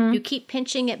 Mm-hmm. You keep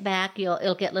pinching it back,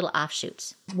 it'll get little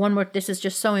offshoots. One more, this is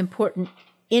just so important.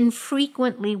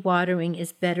 Infrequently watering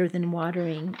is better than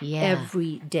watering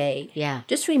every day. Yeah.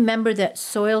 Just remember that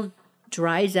soil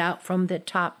dries out from the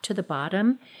top to the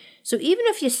bottom. So even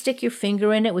if you stick your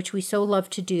finger in it, which we so love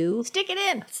to do, Stick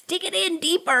it in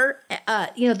deeper.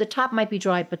 The top might be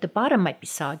dry, but the bottom might be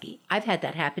soggy. I've had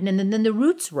that happen, and then the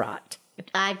roots rot.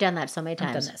 I've done that so many times.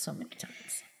 I've done that so many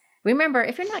times. Remember,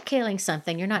 if you're not killing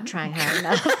something, you're not trying hard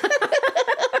enough.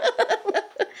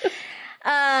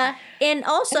 And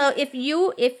also, if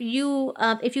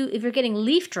you're getting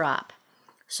leaf drop,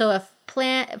 so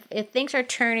if things are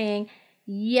turning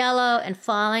yellow and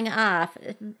falling off,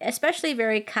 especially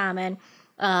very common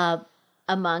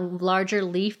among larger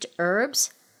leafed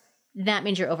herbs, that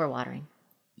means you're overwatering.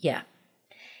 Yeah.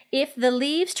 If the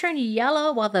leaves turn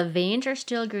yellow while the veins are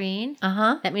still green,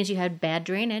 that means you had bad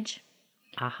drainage.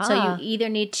 So you either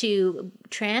need to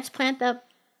transplant the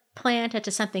plant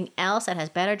into something else that has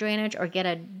better drainage, or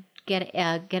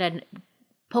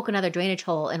poke another drainage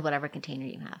hole in whatever container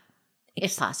you have,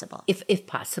 if possible. If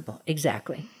possible,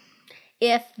 exactly.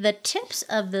 If the tips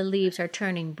of the leaves are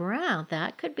turning brown,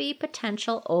 that could be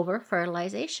potential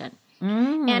over-fertilization.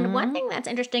 Mm-hmm. And one thing that's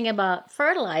interesting about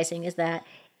fertilizing is that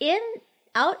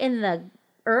out in the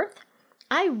earth,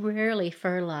 I rarely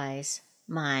fertilize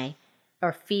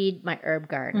feed my herb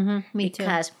garden. Me too.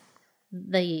 Because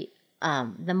the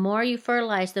more you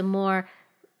fertilize, the more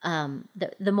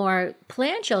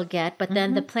plants you'll get, but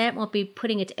then the plant won't be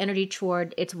putting its energy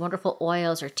toward its wonderful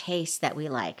oils or tastes that we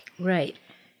like. Right.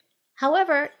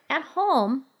 However, at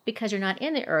home, because you're not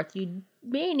in the earth, you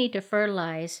may need to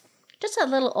fertilize just a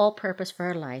little all-purpose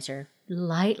fertilizer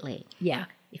lightly. Yeah.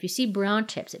 If you see brown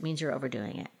tips, it means you're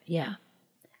overdoing it. Yeah.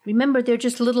 Remember, they're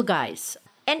just little guys.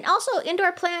 And also,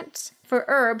 indoor plants for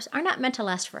herbs are not meant to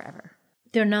last forever.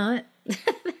 They're not.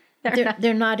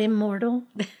 They're not immortal.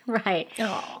 Right.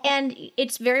 Oh. And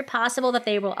it's very possible that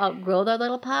they will outgrow their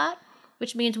little pot,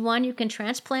 which means, one, you can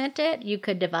transplant it, you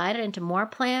could divide it into more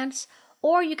plants,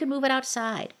 or you could move it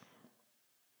outside.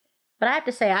 But I have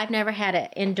to say, I've never had an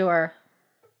indoor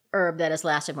herb that has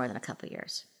lasted more than a couple of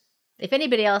years. If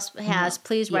anybody else has,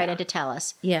 please write Yeah. in to tell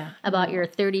us Yeah. about your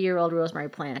 30-year-old rosemary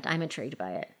plant. I'm intrigued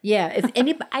by it. Yeah. If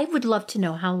anybody, I would love to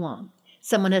know how long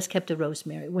someone has kept a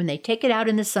rosemary when they take it out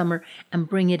in the summer and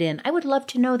bring it in. I would love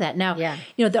to know that. Now, Yeah.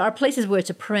 there are places where it's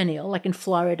a perennial, like in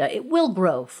Florida. It will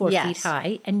grow 4 Yes. feet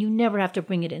high, and you never have to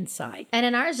bring it inside. And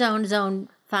in our zone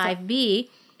 5B,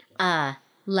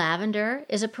 lavender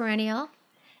is a perennial,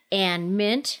 and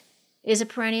mint is a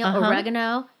perennial,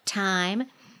 oregano, thyme.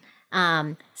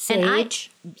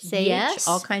 Sage, Yes.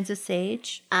 all kinds of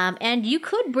sage. And you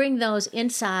could bring those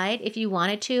inside if you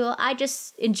wanted to. I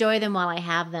just enjoy them while I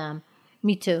have them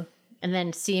Me too. and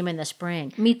then see them in the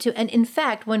spring. Me too. And in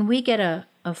fact, when we get a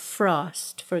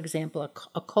frost, for example,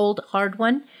 a cold, hard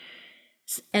one,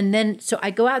 and then so I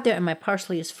go out there and my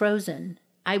parsley is frozen,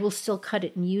 I will still cut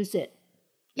it and use it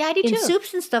Yeah, I do in too.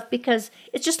 soups and stuff because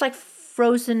it's just like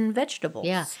frozen vegetables.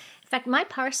 Yeah. In fact, my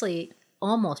parsley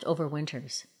almost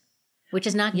overwinters, which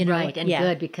is not know right what? and Yeah.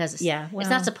 good because Yeah, it's well-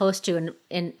 not supposed to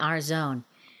in our zone.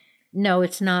 No,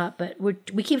 it's not. But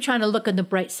we keep trying to look on the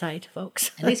bright side,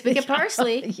 folks. At least we get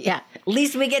parsley. Yeah. At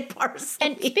least we get parsley.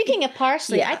 And speaking of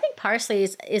parsley, Yeah. I think parsley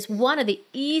is one of the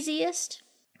easiest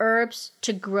herbs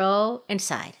to grow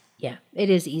inside. Yeah, it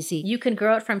is easy. You can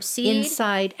grow it from seed.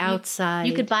 Inside, outside.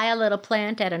 You could buy a little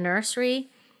plant at a nursery.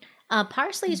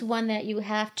 Parsley is one that you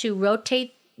have to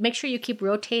rotate. Make sure you keep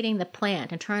rotating the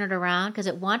plant and turn it around because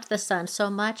it wants the sun so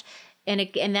much.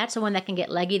 And that's the one that can get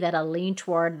leggy that'll lean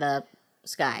toward the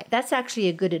sky. That's actually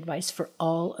a good advice for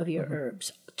all of your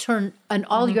herbs. Turn and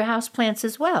all your house plants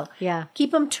as well. Yeah.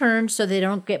 Keep them turned so they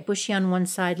don't get bushy on one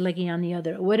side, leggy on the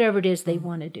other, whatever it is they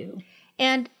want to do.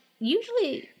 And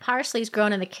usually parsley is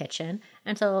grown in the kitchen.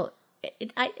 And so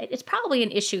it's probably an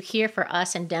issue here for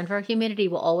us in Denver. Humidity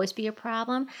will always be a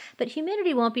problem. But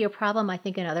humidity won't be a problem, I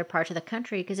think, in other parts of the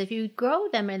country. Because if you grow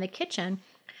them in the kitchen,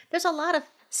 there's a lot of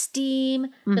steam.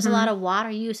 There's a lot of water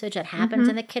usage that happens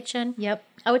in the kitchen. Yep.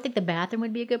 I would think the bathroom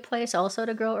would be a good place also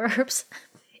to grow herbs.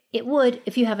 It would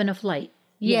if you have enough light.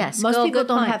 Yes, Most people good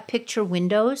don't point. have picture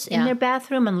windows in Yeah. their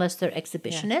bathroom unless they're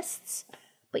exhibitionists.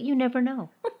 But you never know.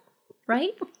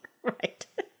 Right? Right.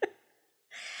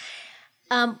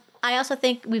 I also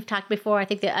think we've talked before. I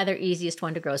think the other easiest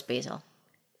one to grow is basil.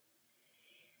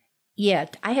 Yeah,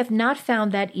 I have not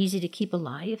found that easy to keep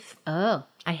alive. Oh,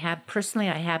 I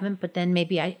haven't, but then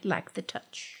maybe I lack the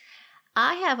touch.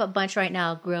 I have a bunch right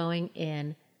now growing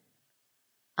in,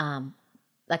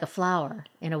 like a flower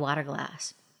in a water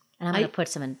glass, and I'm going to put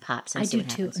some in pots. And I see do what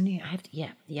too. happens. And yeah,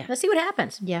 yeah. Let's see what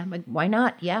happens. Yeah, but why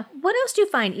not? Yeah. What else do you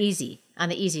find easy on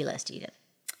the easy list, Edith?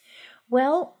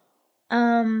 Well,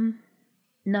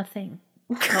 nothing.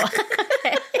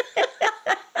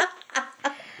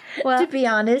 Well, To be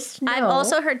honest, no. I've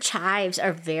also heard chives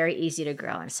are very easy to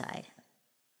grow inside.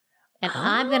 And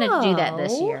I'm going to do that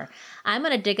this Oh. year. I'm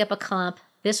going to dig up a clump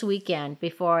this weekend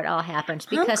before it all happens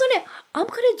I'm because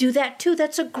gonna do that too.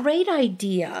 That's a great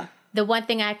idea. the one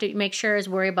thing I have to make sure is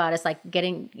worry about is like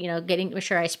getting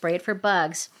sure I spray it for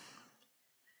bugs.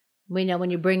 We know when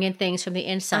you bring in things from the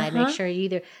inside, make sure you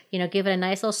either, give it a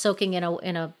nice little soaking in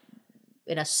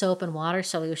a soap and water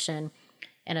solution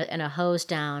and a hose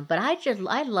down. But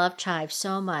I love chives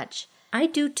so much. I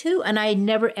do too, and I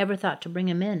never ever thought to bring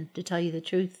them in. To tell you the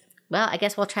truth. Well, I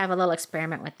guess we'll try a little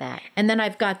experiment with that. And then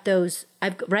I've got those.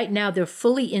 Right now they're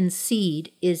fully in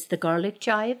seed. Is the garlic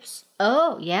chives?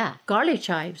 Oh, yeah. Garlic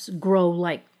chives grow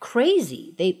like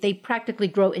crazy. They practically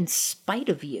grow in spite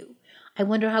of you. I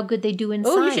wonder how good they do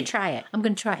inside. Oh, you should try it. I'm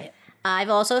going to try it. I've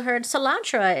also heard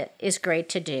cilantro is great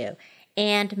to do.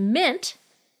 And mint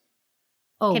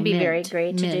Oh, can be mint. very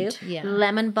great to Mint, do. Yeah.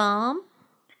 Lemon balm.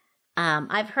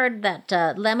 I've heard that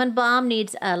lemon balm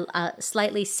needs a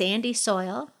slightly sandy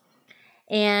soil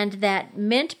and that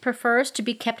mint prefers to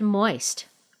be kept moist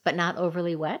but not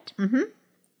overly wet. Mm-hmm.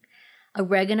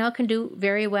 Oregano can do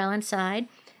very well inside.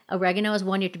 Oregano is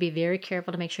one you have to be very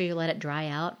careful to make sure you let it dry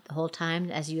out the whole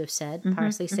time, as you have said.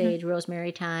 Parsley, sage,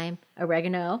 rosemary, thyme,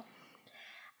 oregano.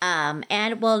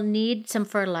 And we'll need some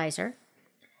fertilizer.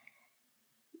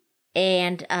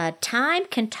 And thyme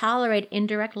can tolerate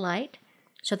indirect light,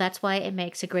 so that's why it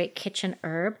makes a great kitchen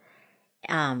herb,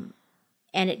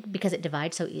 because it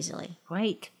divides so easily.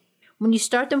 Right. When you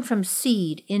start them from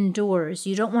seed indoors,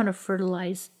 you don't want to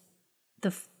fertilize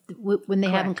when they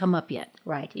haven't come up yet.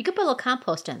 Right. You could put a little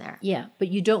compost in there. Yeah, but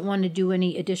you don't want to do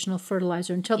any additional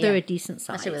fertilizer until they're Yeah. a decent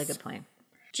size. That's a really good point.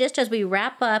 Just as we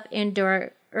wrap up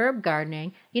indoor herb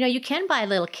gardening, you can buy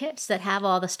little kits that have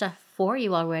all the stuff for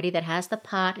you already that has the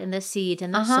pot and the seeds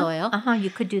and the soil. You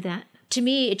could do that. To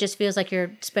me, it just feels like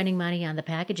you're spending money on the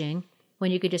packaging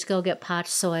when you could just go get pot,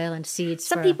 soil, and seeds.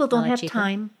 Some for people a don't lot have cheaper.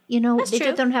 time. That's They true.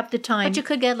 just don't have the time. But you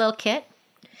could get a little kit.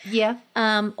 Yeah.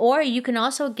 Or you can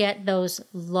also get those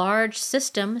large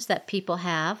systems that people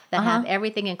have that have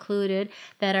everything included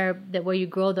that where you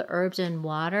grow the herbs in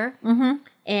water. Mm-hmm.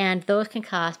 And those can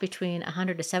cost between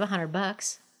 $100 to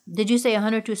 $700. Did you say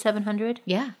 100 to 700?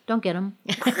 Yeah. Don't get them.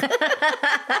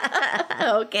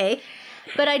 Okay.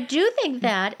 But I do think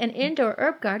that an indoor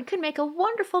herb garden could make a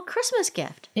wonderful Christmas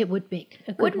gift. It would be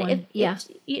a good Wouldn't one. it?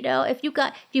 If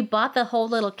you bought the whole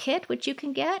little kit, which you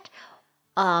can get,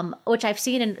 which I've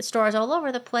seen in stores all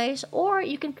over the place, or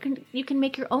you can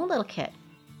make your own little kit.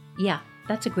 Yeah,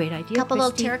 that's a great idea. A couple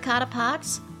little Christy. terracotta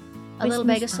pots, a little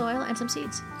Christmas bag of soil, and some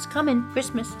seeds. It's coming.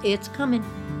 Christmas. It's coming.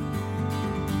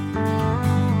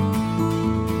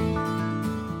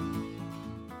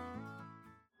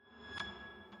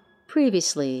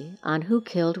 Previously on Who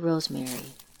Killed Rosemary.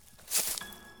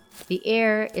 The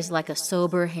air is like a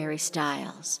sober Harry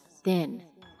Styles, thin,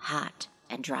 hot,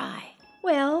 and dry.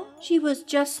 Well, she was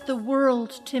just the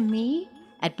world to me.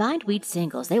 At Bindweed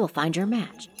Singles, they will find your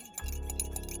match.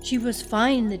 She was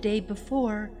fine the day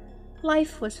before.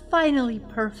 Life was finally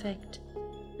perfect.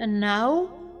 And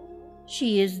now,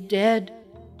 she is dead.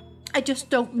 I just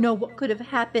don't know what could have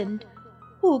happened.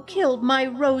 Who killed my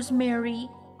Rosemary?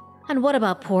 And what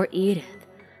about poor Edith?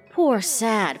 Poor,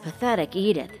 sad, pathetic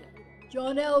Edith.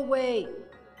 John Elway.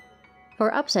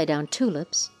 For Upside Down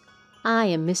Tulips, I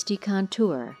am Misty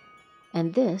Contour,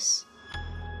 and this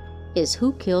is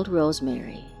Who Killed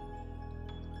Rosemary.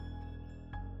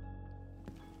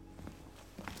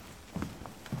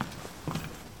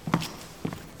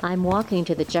 I'm walking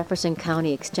to the Jefferson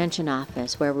County Extension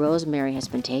Office where Rosemary has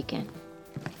been taken.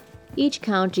 Each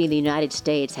county in the United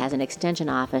States has an extension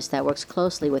office that works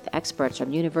closely with experts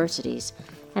from universities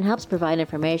and helps provide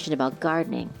information about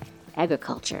gardening,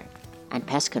 agriculture, and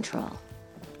pest control.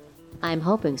 I'm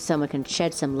hoping someone can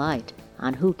shed some light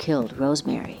on who killed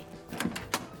Rosemary.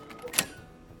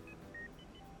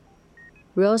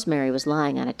 Rosemary was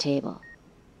lying on a table.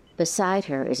 Beside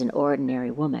her is an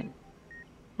ordinary woman.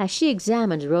 As she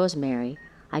examines Rosemary,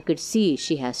 I could see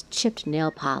she has chipped nail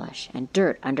polish and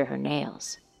dirt under her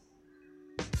nails.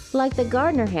 Like the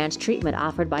gardener hands treatment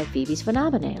offered by Phoebe's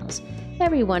Phenomenals.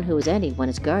 Everyone who is anyone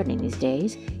is gardening these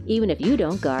days. Even if you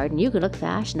don't garden, you can look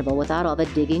fashionable without all the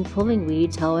digging, pulling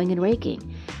weeds, hoeing, and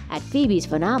raking. At Phoebe's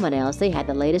Phenomenals, they had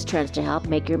the latest trends to help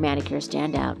make your manicure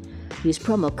stand out. Use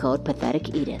promo code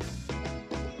Pathetic Edith.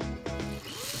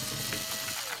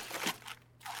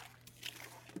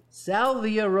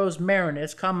 Salvia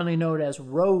rosmarinus, commonly known as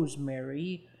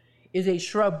rosemary, is a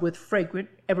shrub with fragrant,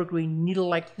 evergreen,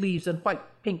 needle-like leaves and white,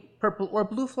 pink, purple, or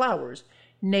blue flowers,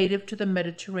 native to the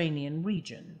Mediterranean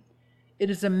region. It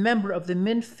is a member of the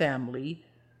mint family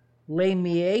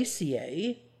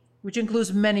Lamiaceae, which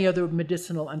includes many other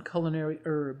medicinal and culinary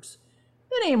herbs.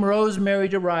 The name rosemary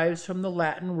derives from the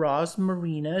Latin ros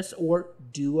marinus, or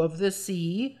dew of the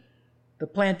sea. The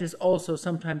plant is also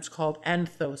sometimes called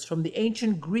anthos, from the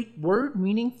ancient Greek word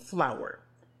meaning flower.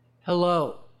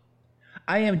 Hello,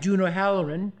 I am Juno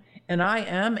Halloran, and I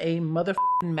am a motherfucking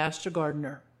master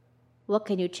gardener. What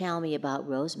can you tell me about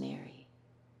Rosemary?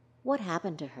 What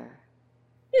happened to her?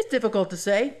 It's difficult to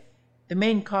say. The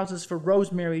main causes for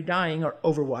rosemary dying are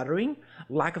overwatering,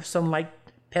 lack of sunlight,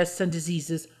 pests and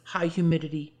diseases, high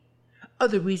humidity.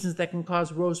 Other reasons that can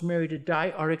cause rosemary to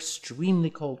die are extremely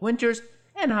cold winters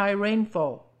and high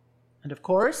rainfall. And of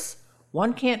course,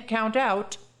 one can't count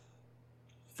out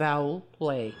foul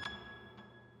play.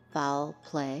 Foul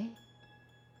play?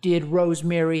 Did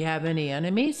Rosemary have any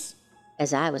enemies?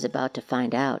 As I was about to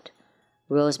find out,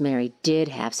 Rosemary did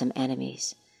have some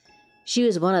enemies. She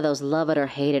was one of those love it or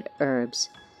hate it herbs.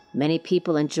 Many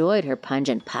people enjoyed her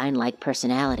pungent pine-like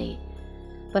personality,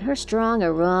 but her strong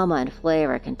aroma and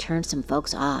flavor can turn some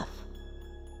folks off.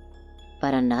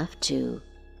 But enough to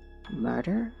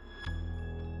murder?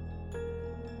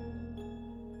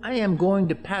 I am going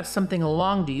to pass something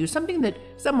along to you, something that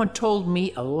someone told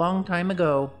me a long time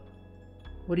ago.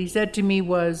 What he said to me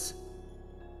was,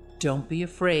 "Don't be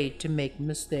afraid to make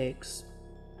mistakes."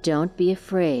 Don't be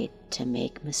afraid to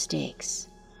make mistakes.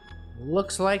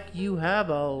 Looks like you have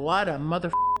a lot of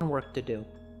motherfucking work to do.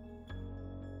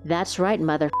 That's right,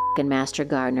 motherfucking Master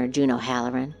Gardener Juno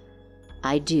Halloran.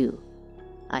 I do.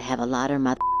 I have a lot of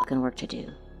motherfucking work to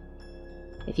do.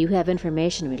 If you have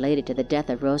information related to the death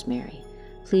of Rosemary,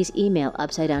 please email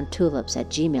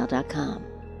upsidedowntulips@gmail.com.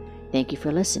 Thank you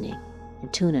for listening,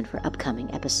 and tune in for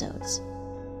upcoming episodes.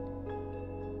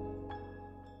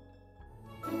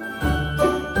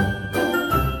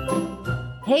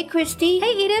 Hey, Christy.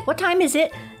 Hey, Edith. What time is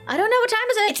it? I don't know, what time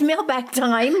is it? It's mailbag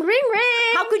time. Ring,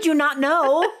 ring. How could you not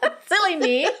know? Silly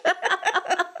me.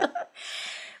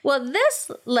 Well, this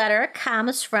letter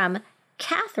comes from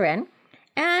Catherine,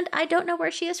 and I don't know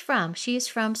where she is from. She is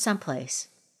from someplace.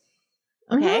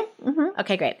 Okay?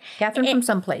 Okay, great. Catherine from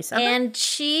someplace. And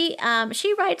she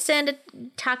writes in to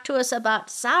talk to us about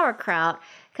sauerkraut,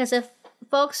 because if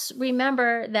folks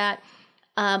remember that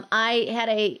I had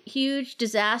a huge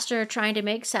disaster trying to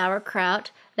make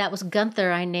sauerkraut. That was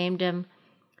Gunther. I named him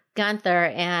Gunther,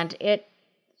 and it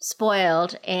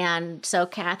spoiled. And so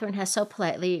Catherine has so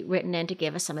politely written in to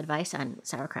give us some advice on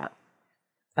sauerkraut.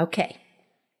 Okay.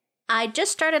 I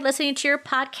just started listening to your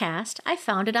podcast. I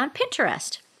found it on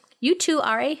Pinterest. You two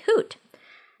are a hoot.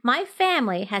 My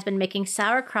family has been making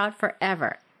sauerkraut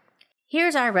forever.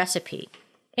 Here's our recipe.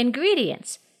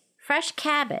 Ingredients: fresh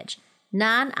cabbage,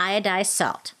 non-iodized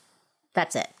salt.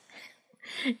 That's it.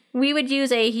 We would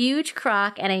use a huge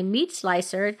crock and a meat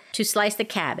slicer to slice the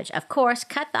cabbage. Of course,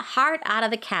 cut the heart out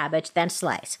of the cabbage, then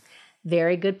slice.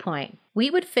 Very good point. We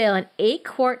would fill an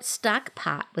 8-quart stock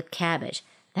pot with cabbage.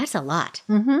 That's a lot.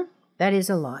 That is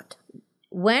a lot.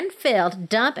 When filled,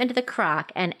 dump into the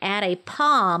crock and add a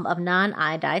palm of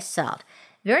non-iodized salt.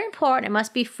 Very important, it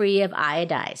must be free of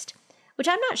iodized, which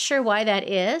I'm not sure why that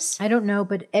is. I don't know,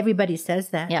 but everybody says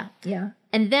that. Yeah. Yeah.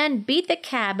 And then beat the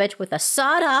cabbage with a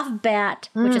sawed-off bat,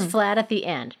 which is flat at the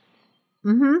end.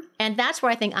 And that's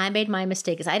where I think I made my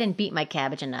mistake, is I didn't beat my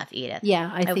cabbage enough, Edith. Yeah,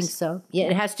 I think so. Yeah,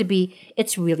 it has to be,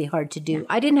 it's really hard to do.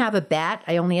 I didn't have a bat.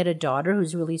 I only had a daughter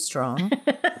who's really strong.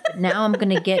 But now I'm going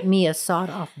to get me a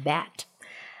sawed-off bat.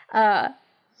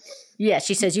 Yeah,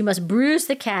 she says you must bruise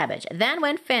the cabbage. Then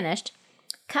when finished,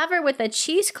 cover with a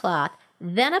cheesecloth,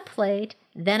 then a plate,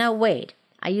 then a weight.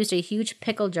 I used a huge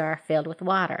pickle jar filled with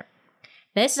water.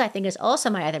 This, I think, is also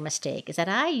my other mistake, is that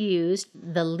I used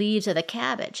the leaves of the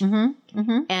cabbage.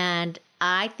 And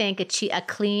I think a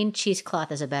clean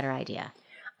cheesecloth is a better idea.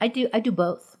 I do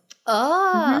both.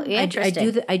 Oh,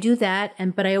 interesting. I do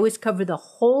that, but I always cover the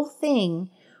whole thing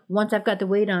once I've got the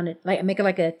weight on it. Like I make it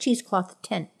like a cheesecloth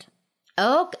tent.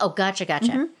 Oh,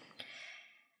 gotcha.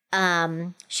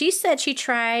 She said she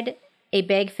tried a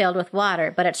bag filled with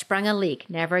water, but it sprung a leak.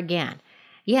 Never again.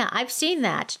 Yeah, I've seen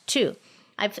that too.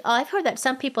 I've heard that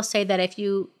some people say that if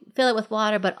you fill it with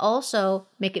water, but also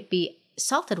make it be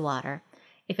salted water,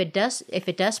 if it does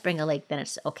spring a leak, then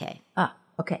it's okay. Ah,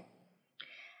 okay.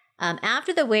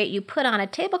 After the weight, you put on a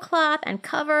tablecloth and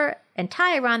cover and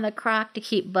tie around the crock to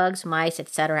keep bugs, mice,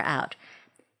 etc. out.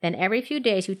 Then every few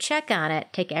days you check on it,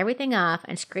 take everything off,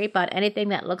 and scrape out anything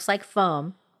that looks like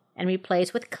foam and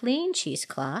replace with clean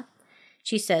cheesecloth.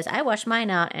 She says, I wash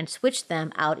mine out and switch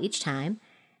them out each time,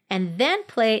 and then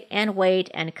plate and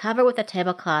weight and cover with a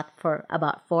tablecloth for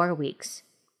about 4 weeks.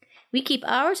 We keep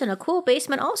ours in a cool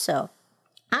basement also.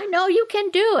 I know you can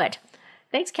do it.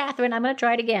 Thanks, Catherine. I'm going to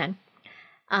try it again.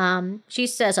 She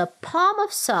says a palm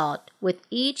of salt with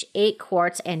each 8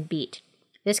 quarts and beat.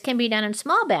 This can be done in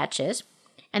small batches,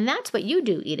 and that's what you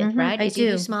do, Edith, right? I You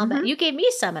do. small You gave me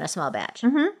some in a small batch.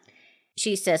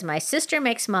 She says, my sister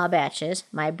makes small batches.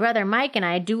 My brother Mike and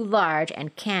I do large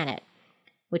and can it,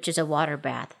 which is a water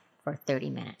bath for 30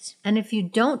 minutes. And if you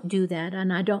don't do that,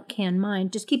 and I don't can mine,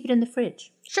 just keep it in the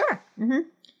fridge. Sure.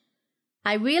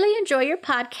 I really enjoy your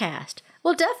podcast.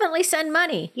 We'll definitely send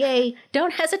money. Yay.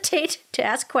 Don't hesitate to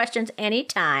ask questions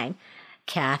anytime.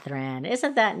 Catherine,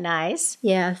 isn't that nice?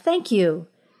 Yeah, thank you.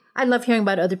 I love hearing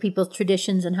about other people's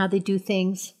traditions and how they do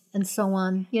things and so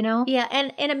on, you know? Yeah,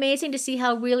 and amazing to see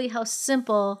how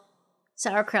simple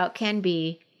sauerkraut can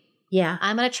be. Yeah.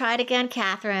 I'm going to try it again,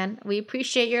 Catherine. We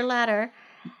appreciate your letter.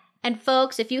 And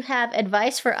folks, if you have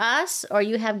advice for us or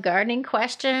you have gardening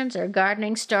questions or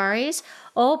gardening stories,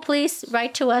 please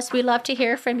write to us. We love to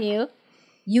hear from you.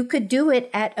 You could do it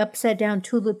at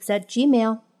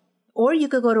upsidedowntulips@gmail.com, or you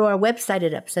could go to our website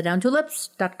at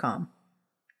upsidedowntulips.com.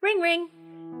 Ring, ring.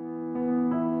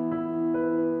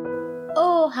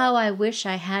 Oh, how I wish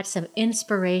I had some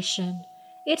inspiration.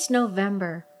 It's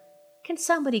November. Can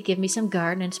somebody give me some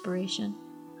garden inspiration?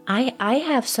 I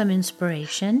have some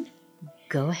inspiration.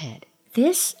 Go ahead.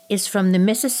 This is from the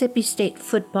Mississippi State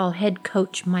football head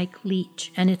coach Mike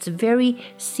Leach, and it's very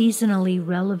seasonally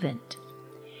relevant.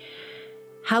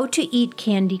 How to eat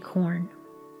candy corn.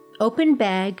 Open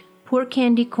bag, pour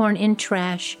candy corn in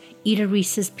trash, eat a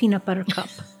Reese's peanut butter cup.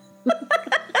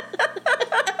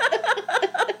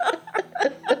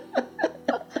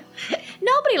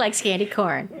 Nobody likes candy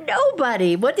corn.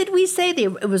 Nobody. What did we say?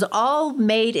 It was all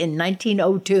made in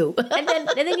 1902.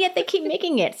 And then yet they keep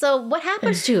making it. So what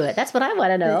happens to it? That's what I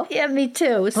want to know. Yeah, me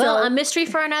too. So, Well, a mystery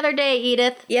for another day,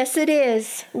 Edith. yes, it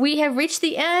is. We have reached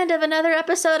the end of another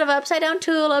episode of Upside Down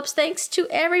Tulips. Thanks to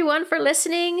everyone for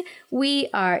listening. We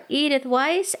are Edith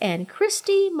Weiss and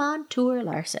Christy Montour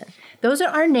Larson. Those are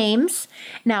our names.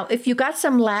 Now, if you got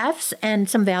some laughs and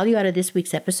some value out of this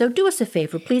week's episode, do us a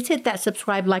favor. Please hit that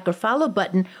subscribe, like, or follow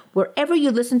button wherever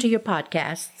you listen to your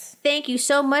podcasts. Thank you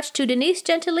so much to Denise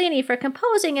Gentilini for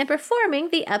composing and performing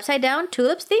the Upside Down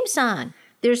Tulips theme song.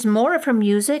 There's more of her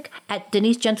music at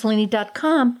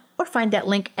denisegentilini.com or find that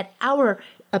link at our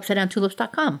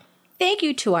upsidedowntulips.com. Thank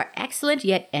you to our excellent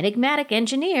yet enigmatic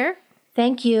engineer.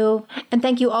 Thank you. And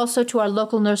thank you also to our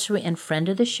local nursery and friend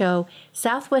of the show,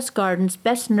 Southwest Gardens,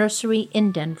 best nursery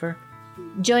in Denver.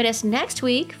 Join us next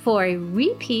week for a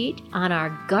repeat on our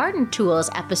garden tools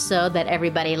episode that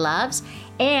everybody loves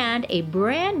and a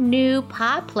brand new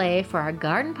pod play for our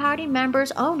garden party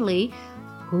members only,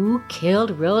 Who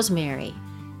Killed Rosemary?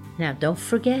 Now, don't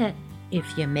forget,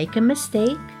 if you make a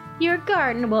mistake, Your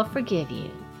garden will forgive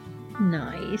you.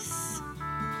 nice.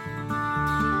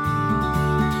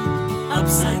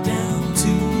 Upside down.